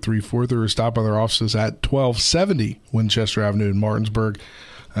 304-263-4343 or stop by their offices at 1270 Winchester Avenue in Martinsburg.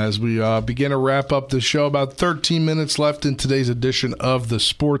 As we begin to wrap up the show, about 13 minutes left in today's edition of the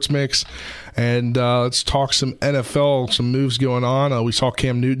Sports Mix. And let's talk some NFL, some moves going on. We saw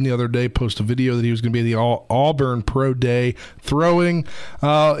Cam Newton the other day post a video that he was going to be at the Auburn Pro Day throwing.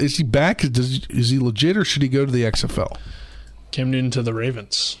 Is he back? Is he legit, or should he go to the XFL? Cam Newton to the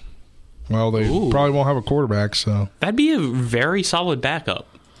Ravens. Well, they probably won't have a quarterback, so that'd be a very solid backup.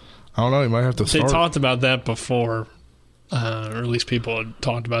 I don't know. He might have to start. They talked about that before, or at least people had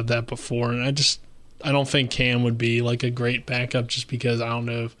talked about that before, and I don't think Cam would be like a great backup just because I don't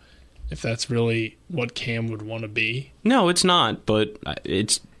know if that's really what Cam would want to be. No, it's not, but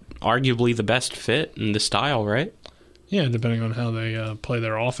it's arguably the best fit in the style, right? Yeah, depending on how they play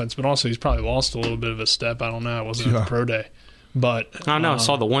their offense. But also, he's probably lost a little bit of a step. I don't know. I wasn't at the pro day. But I know I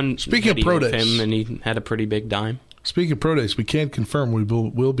saw the one speaking of pro days, him, and he had a pretty big dime. Speaking of pro days, we can confirm we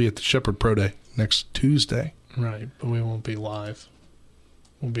will be at the Shepherd Pro Day next Tuesday. Right, but we won't be live.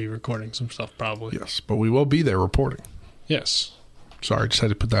 We'll be recording some stuff probably. Yes, but we will be there reporting. Yes. Sorry, just had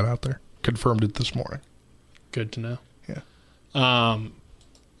to put that out there. Confirmed it this morning. Good to know. Yeah.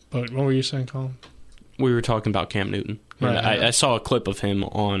 But what were you saying, Colin? We were talking about Cam Newton. Right. I saw a clip of him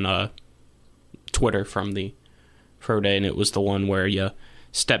on Twitter from the pro day, and it was the one where you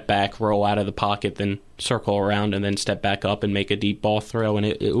step back, roll out of the pocket, then circle around, and then step back up and make a deep ball throw, and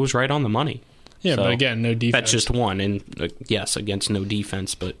it was right on the money. Yeah, so but again, no defense. That's just one, and yes, against no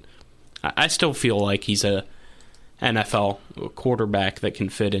defense, but I still feel like he's a NFL quarterback that can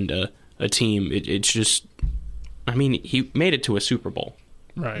fit into a team. It's just, I mean, he made it to a Super Bowl.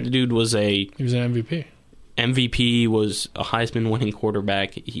 Right. The dude he was an MVP. MVP, was a Heisman-winning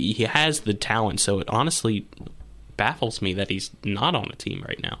quarterback. He has the talent, so it honestly baffles me that he's not on a team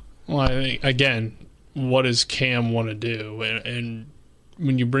right now. Well, I think, again, what does Cam want to do? And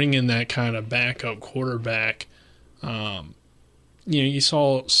when you bring in that kind of backup quarterback, you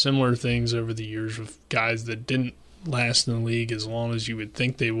saw similar things over the years with guys that didn't last in the league as long as you would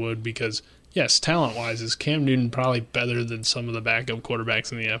think they would because, yes, talent-wise, is Cam Newton probably better than some of the backup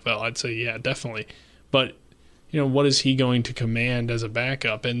quarterbacks in the NFL? I'd say, yeah, definitely. But, what is he going to command as a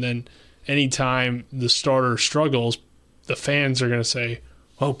backup? And then anytime the starter struggles, the fans are going to say,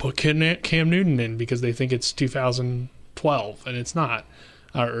 oh, put Cam Newton in because they think it's 2012, and it's not.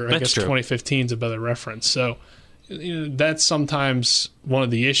 Or I guess 2015 is a better reference. So that's sometimes one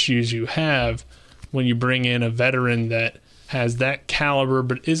of the issues you have when you bring in a veteran that has that caliber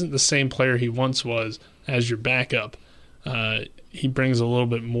but isn't the same player he once was as your backup. He brings a little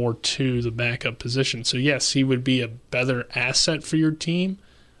bit more to the backup position. So, yes, he would be a better asset for your team,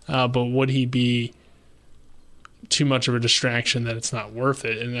 but would he be too much of a distraction that it's not worth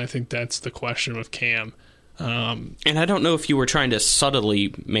it? And I think that's the question with Cam. And I don't know if you were trying to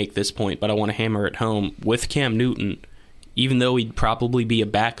subtly make this point, but I want to hammer it home. With Cam Newton, even though he'd probably be a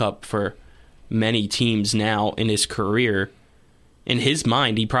backup for many teams now in his career, in his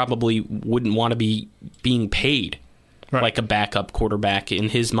mind, he probably wouldn't want to be being paid like a backup quarterback. In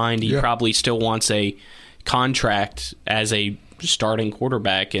his mind, he probably still wants a contract as a starting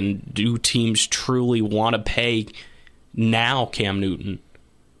quarterback. And do teams truly want to pay now Cam Newton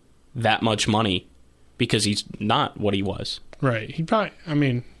that much money because he's not what he was? Right. He'd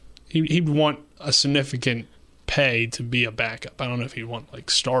probably, he'd want a significant pay to be a backup. I don't know if he'd want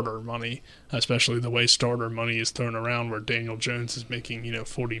like starter money, especially the way starter money is thrown around where Daniel Jones is making,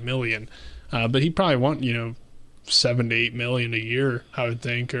 $40 million. But he'd probably want, $7 to $8 million a year, I would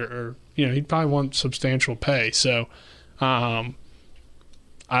think, or he'd probably want substantial pay. So, I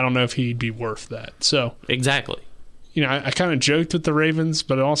don't know if he'd be worth that. So exactly. I kind of joked with the Ravens,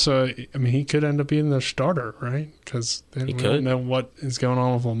 but also, he could end up being their starter, right? Because we don't know what is going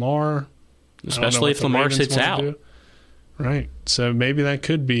on with Lamar. Especially if Lamar sits out. Right. So maybe that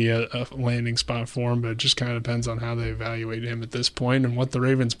could be a landing spot for him, but it just kind of depends on how they evaluate him at this point and what the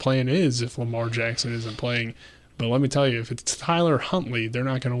Ravens' plan is if Lamar Jackson isn't playing. But let me tell you, if it's Tyler Huntley, they're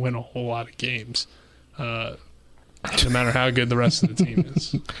not going to win a whole lot of games, no matter how good the rest of the team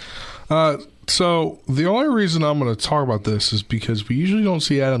is. So the only reason I'm going to talk about this is because we usually don't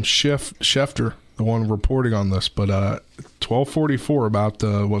see Adam Schefter, the one reporting on this, but 12:44,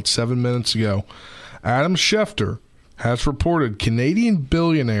 about 7 minutes ago, Adam Schefter has reported Canadian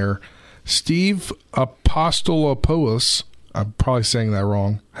billionaire Steve Apostolopoulos, I'm probably saying that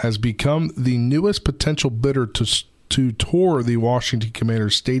wrong, has become the newest potential bidder to tour the Washington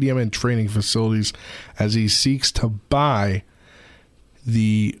Commanders stadium and training facilities as he seeks to buy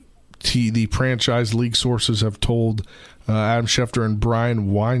the franchise. League sources have told Adam Schefter and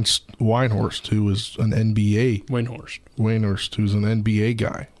Brian Windhorst, who is an NBA... Windhorst, who's an NBA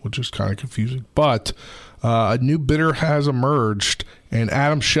guy, which is kind of confusing. But a new bidder has emerged, and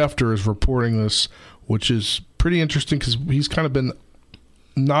Adam Schefter is reporting this, which is pretty interesting because he's kind of been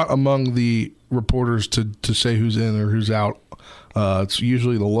not among the reporters to say who's in or who's out. It's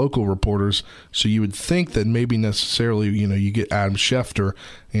usually the local reporters, so you would think that maybe necessarily, you get Adam Schefter.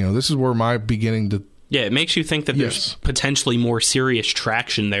 This is where my beginning to Yeah, it makes you think that there's potentially more serious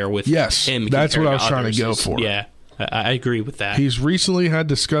traction there with him. That's what I was compared to trying to go others. for. Yeah, I agree with that. He's recently had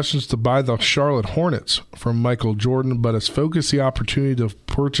discussions to buy the Charlotte Hornets from Michael Jordan, but has focused the opportunity to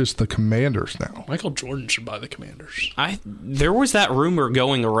purchase the Commanders now. Michael Jordan should buy the Commanders. There was that rumor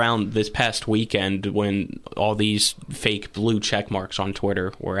going around this past weekend when all these fake blue check marks on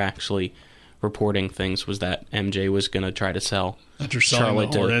Twitter were actually reporting things, was that MJ was going to try to sell After selling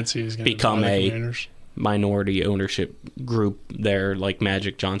Charlotte the Hornets, he was to going to become buy the a Commanders. minority ownership group there like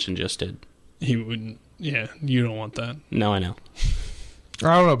Magic Johnson just did. He wouldn't. Yeah, you don't want that. No, I know.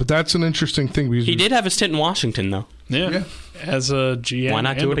 I don't know, but that's an interesting thing. Because He did have a stint in Washington, though. Yeah. As a GM Why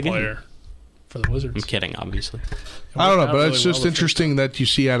not do and it a again? player for the Wizards. I'm kidding, obviously. I don't know, but really it's just well interesting that you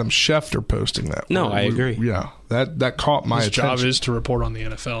see Adam Schefter posting that. No, I agree. Yeah, that caught my His attention. job is to report on the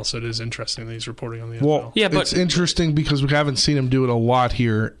NFL, so it is interesting that he's reporting on the NFL. Well, it's interesting because we haven't seen him do it a lot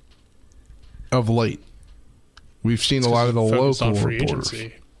here of late. We've seen a lot of the Focused local on free reporters.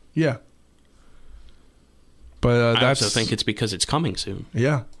 agency. Yeah. But I that's also think it's because it's coming soon.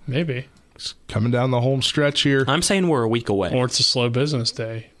 yeah, Maybe. it's coming down the home stretch here. I'm saying we're a week away. Or it's a slow business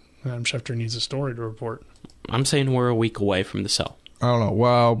day. Adam Schefter needs a story to report. I'm saying we're a week away from the sell. I don't know.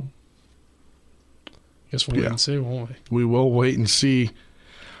 Well, Guess we'll wait and see, won't we? we will wait and see.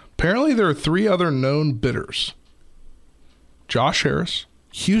 Apparently, there are 3 other known bidders: Josh Harris,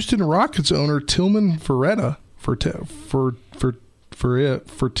 Houston Rockets owner Tillman Fertitta,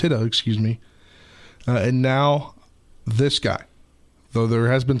 excuse me, and now this guy. Though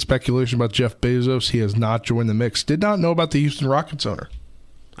there has been speculation about Jeff Bezos, he has not joined the mix. Did not know about the Houston Rockets owner.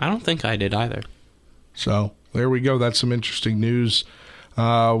 I don't think I did either. So there we go. That's some interesting news.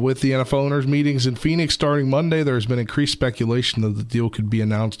 With the NFL owners' meetings in Phoenix starting Monday, there has been increased speculation that the deal could be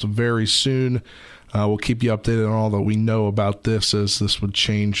announced very soon. We'll keep you updated on all that we know about this, as this would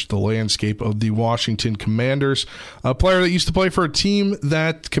change the landscape of the Washington Commanders. A player that used to play for a team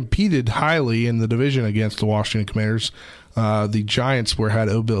that competed highly in the division against the Washington Commanders, the Giants, where had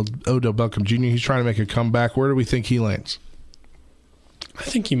Odell Beckham Jr. He's trying to make a comeback. Where do we think he lands? I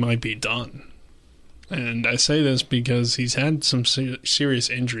think he might be done. And I say this because he's had some serious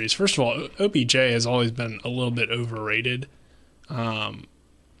injuries. First of all, OBJ has always been a little bit overrated.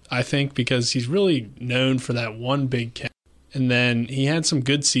 I think because he's really known for that one big catch. And then he had some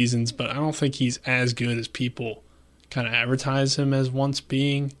good seasons, but I don't think he's as good as people kind of advertise him as once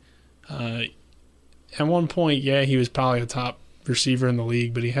being. At one point, yeah, he was probably a top receiver in the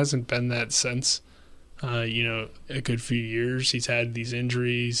league, but he hasn't been that since, a good few years. He's had these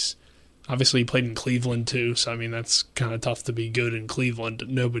injuries. Obviously, he played in Cleveland, too, so, I mean, that's kind of tough to be good in Cleveland.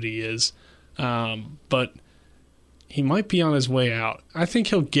 Nobody is. But he might be on his way out. I think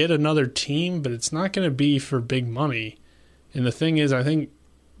he'll get another team, but it's not going to be for big money. And the thing is, I think,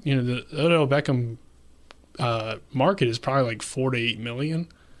 the Odell Beckham market is probably like $4 to $8 million,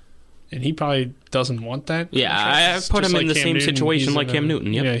 and he probably doesn't want that. Yeah, I put him in the same situation like Cam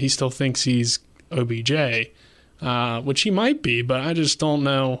Newton. Yep. Yeah, he still thinks he's OBJ, which he might be, but I just don't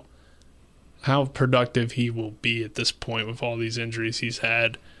know how productive he will be at this point with all these injuries he's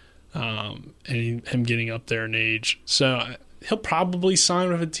had, and him getting up there in age. So he'll probably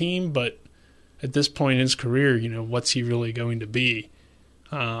sign with a team, but at this point in his career, what's he really going to be?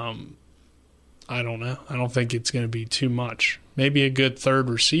 I don't know. I don't think it's going to be too much. Maybe a good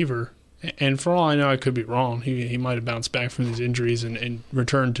third receiver. And for all I know, I could be wrong. He might have bounced back from these injuries and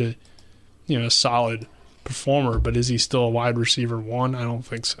returned to, a solid performer. But is he still a wide receiver 1? I don't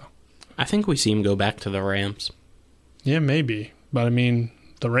think so. I think we see him go back to the Rams. Yeah, maybe. But, I mean,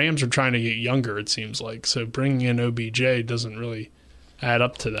 the Rams are trying to get younger, it seems like. So bringing in OBJ doesn't really add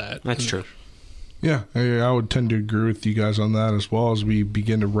up to that. That's true. Yeah, I would tend to agree with you guys on that, as well as we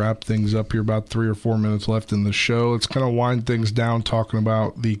begin to wrap things up here. About 3 or 4 minutes left in the show. Let's kind of wind things down talking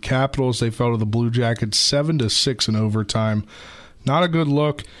about the Capitals. They fell to the Blue Jackets 7-6 in overtime. Not a good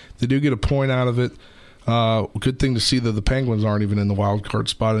look. They do get a point out of it. Good thing to see that the Penguins aren't even in the wild card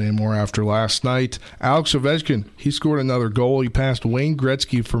spot anymore after last night. Alex Ovechkin, he scored another goal. He passed Wayne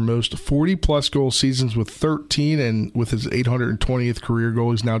Gretzky for most 40-plus goal seasons with 13, and with his 820th career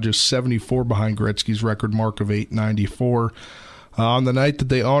goal, he's now just 74 behind Gretzky's record mark of 894. On the night that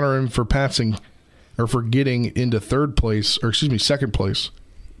they honor him for getting into second place,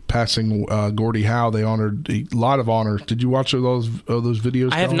 passing Gordie Howe, they honored a lot of honors. Did you watch those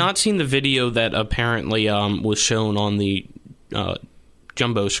videos? I have not seen the video that apparently was shown on the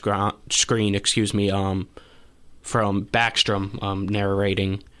jumbo screen. From Backstrom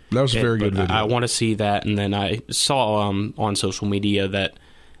narrating. That was a very good video. I want to see that, and then I saw on social media that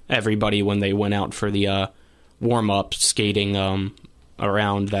everybody, when they went out for the warm up skating,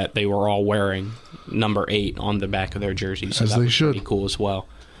 around that they were all wearing number 8 on the back of their jerseys. So as that they was should. pretty cool as well.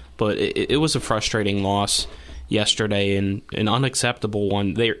 But it was a frustrating loss yesterday and an unacceptable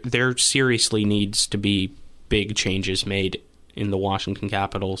one. There seriously needs to be big changes made in the Washington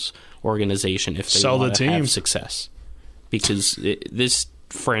Capitals organization if they want to have success. Because this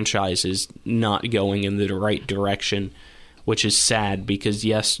franchise is not going in the right direction, which is sad because,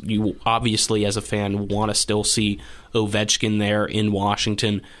 yes, you obviously as a fan want to still see Ovechkin there in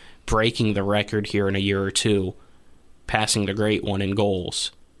Washington breaking the record here in a year or two, passing the great one in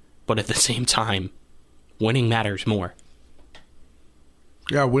goals. But at the same time, winning matters more.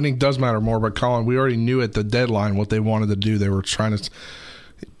 Yeah, winning does matter more, but Colin, we already knew at the deadline what they wanted to do. They were trying to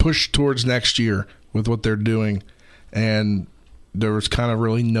push towards next year with what they're doing, and there was kind of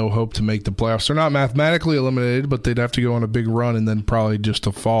really no hope to make the playoffs. They're not mathematically eliminated, but they'd have to go on a big run and then probably just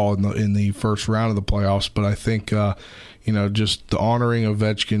to fall in the first round of the playoffs. But I think just the honoring of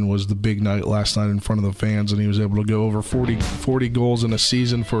Ovechkin was the big night last night in front of the fans, and he was able to go over 40 goals in a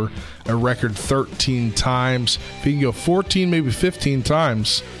season for a record 13 times. If he can go 14, maybe 15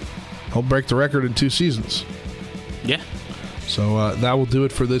 times, he'll break the record in 2 seasons. Yeah. So that will do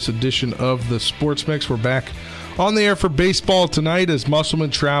it for this edition of the Sports Mix. We're back on the air for baseball tonight as Musselman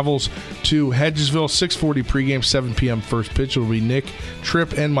travels to Hedgesville. 6:40 pregame, 7 p.m. first pitch. It will be Nick,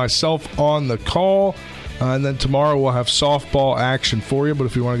 Tripp, and myself on the call. And then tomorrow we'll have softball action for you. But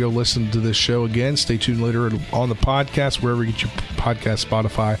if you want to go listen to this show again, stay tuned later on the podcast, wherever you get your podcast,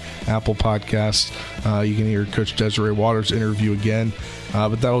 Spotify, Apple Podcasts. You can hear Coach Desiree Waters' interview again.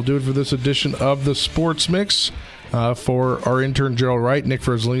 But that'll do it for this edition of the Sports Mix. For our intern, Gerald Wright, Nick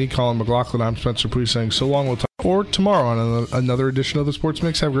Verzolini, Colin McLaughlin, I'm Spencer Pui saying so long. We'll talk or tomorrow on another edition of the Sports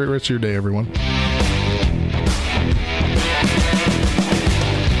Mix. Have a great rest of your day, everyone.